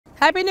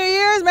Happy New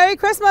Year's, Merry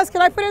Christmas.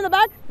 Can I put it in the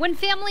back? When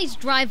families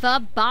drive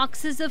up,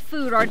 boxes of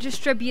food are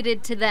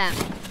distributed to them.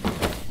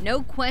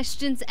 No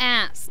questions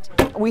asked.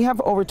 We have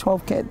over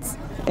 12 kids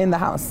in the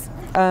house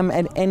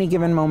at any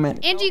given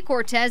moment. Angie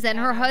Cortez and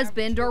her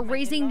husband are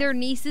raising their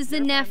nieces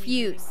and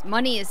nephews.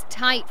 Money is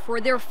tight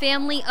for their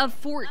family of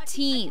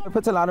 14. It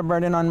puts a lot of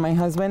burden on my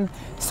husband,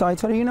 so I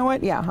told her, you know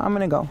what, yeah, I'm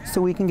gonna go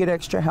so we can get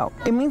extra help.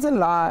 It means a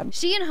lot.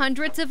 She and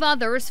hundreds of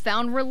others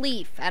found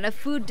relief at a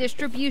food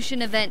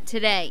distribution event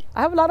today.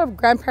 I have a lot of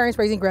grandparents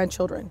raising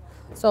grandchildren.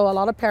 So a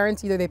lot of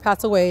parents, either they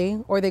pass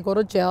away or they go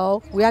to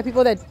jail. We have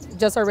people that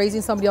just are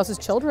raising somebody else's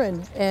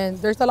children, and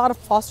there's a lot of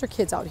foster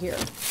kids out here.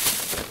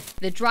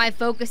 The drive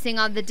focusing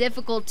on the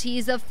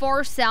difficulties of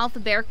far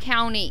south Bexar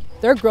County.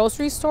 Their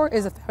grocery store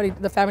is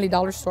the Family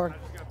Dollar store.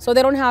 So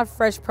they don't have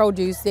fresh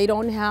produce. They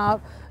don't have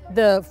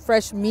the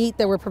fresh meat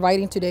that we're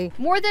providing today.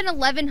 More than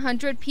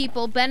 1,100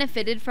 people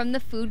benefited from the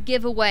food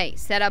giveaway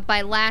set up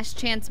by Last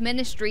Chance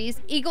Ministries,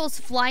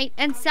 Eagles Flight,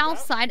 and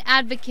Southside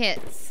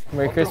Advocates.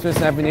 Merry Christmas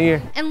and Happy New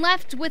Year. And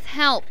left with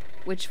help,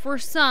 which for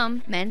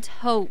some meant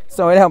hope.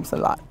 So it helps a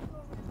lot.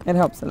 It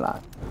helps a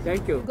lot.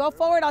 Thank you. Go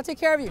forward, I'll take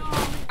care of you.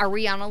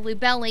 Ariana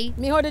Lubelli.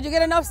 Mijo, did you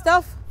get enough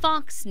stuff?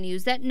 Fox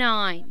News at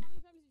 9.